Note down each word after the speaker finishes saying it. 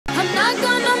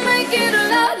make it a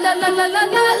la la la la la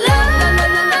la la.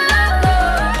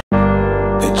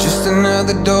 It's just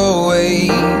another doorway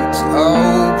to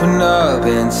open up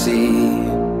and see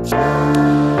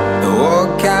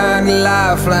what kind of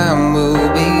lifeline will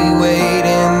be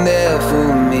waiting there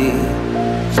for me.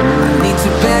 I need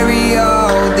to bury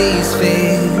all these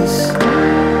fears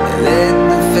and let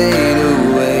them fade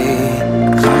away.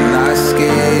 I'm not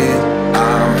scared,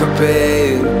 I'm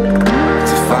prepared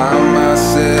to find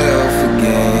myself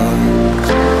again.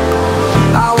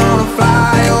 I wanna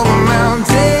fly over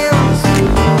mountains,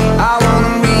 I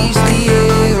wanna reach the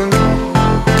end.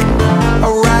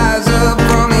 I'll rise up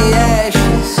from the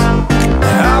ashes,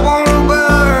 I wanna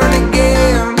burn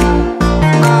again.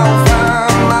 I'll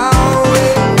find my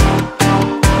way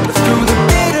through the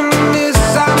bitterness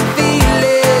I'm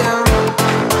feeling.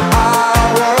 I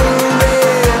won't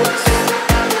rest,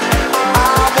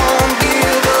 I won't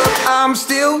give up, I'm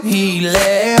still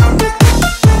healing.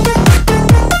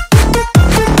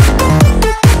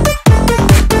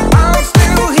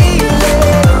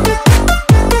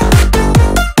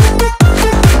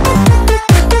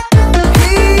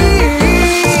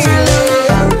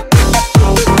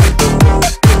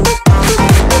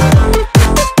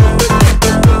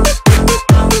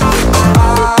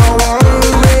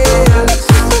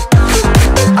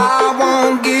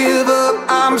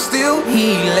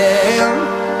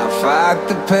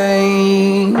 The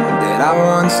pain that I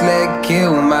once let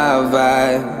kill my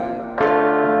vibe,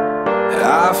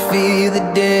 I fear the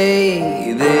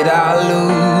day that I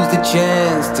lose the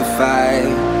chance to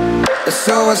fight.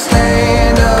 So I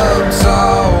stand up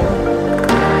tall,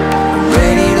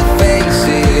 ready to face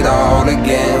it all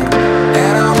again.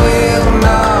 And I will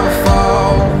not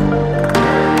fall,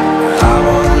 I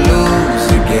won't lose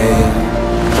again.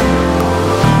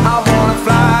 I wanna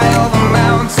fly over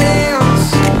mountains,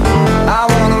 I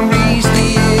wanna reach the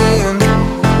end.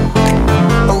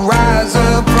 I'll rise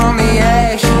up from the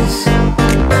ashes,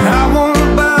 and I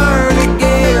won't burn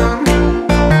again.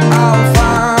 I'll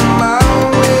find my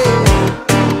way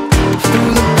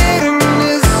through the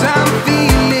bitterness I'm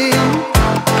feeling.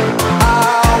 I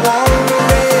won't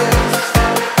rest,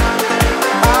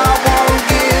 I won't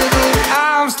give up,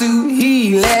 I'm still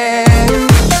healing.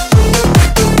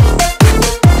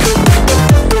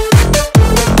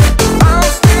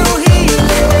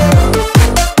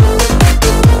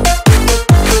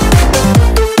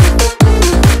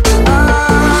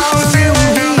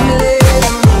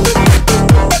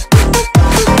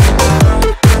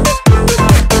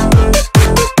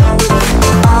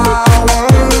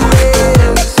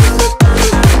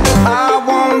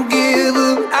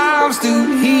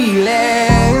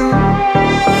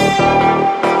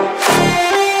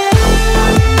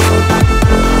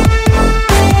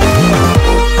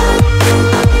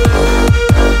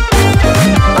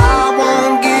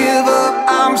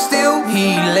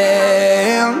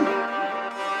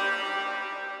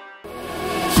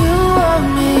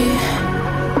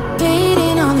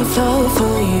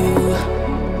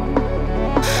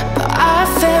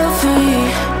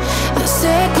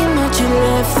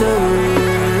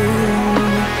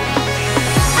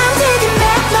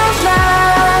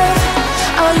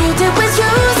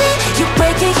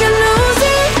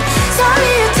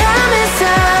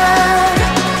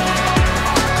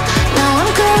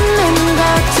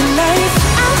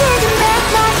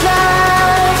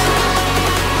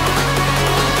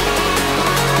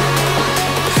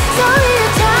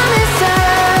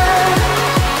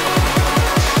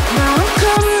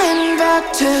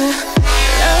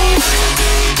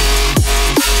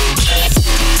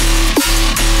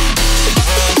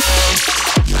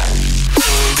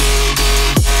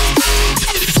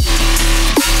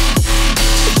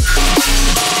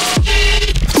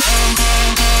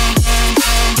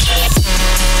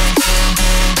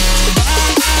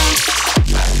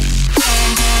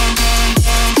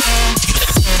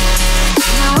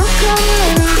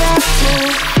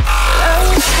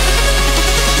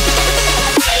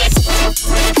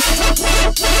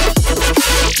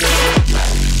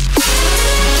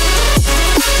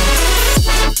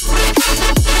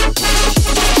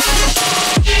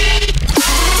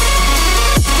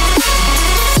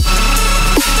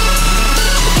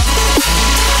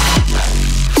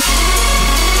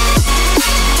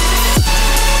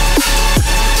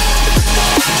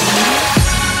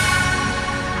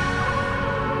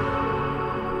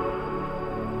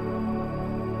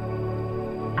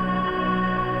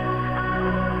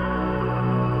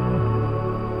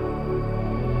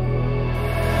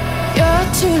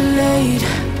 Too late,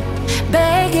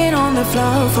 begging on the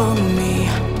floor for me.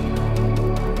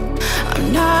 I'm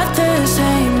not the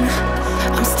same,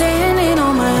 I'm standing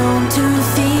on my own 2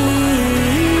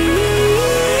 feet.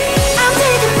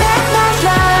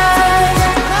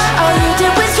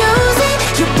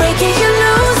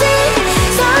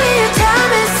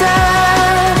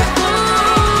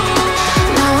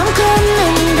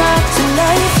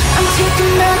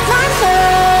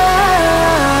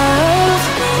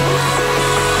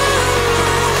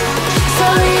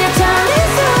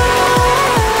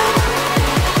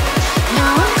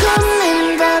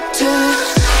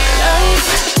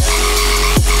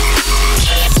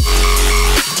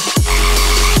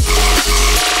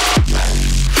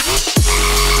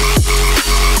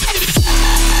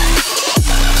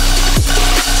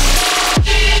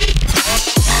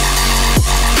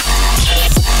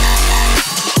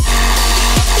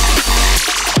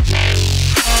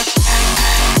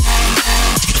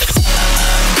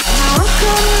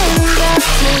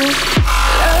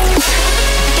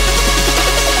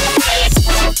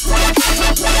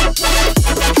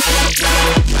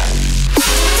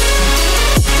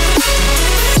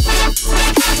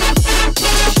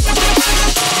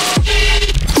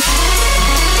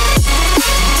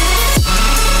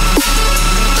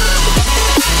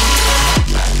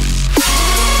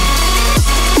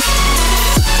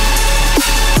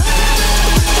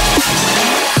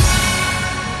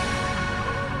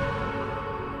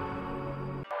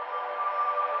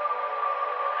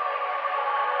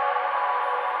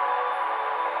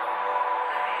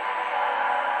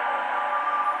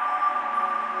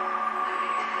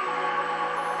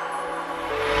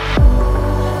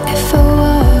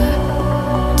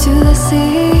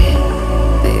 see.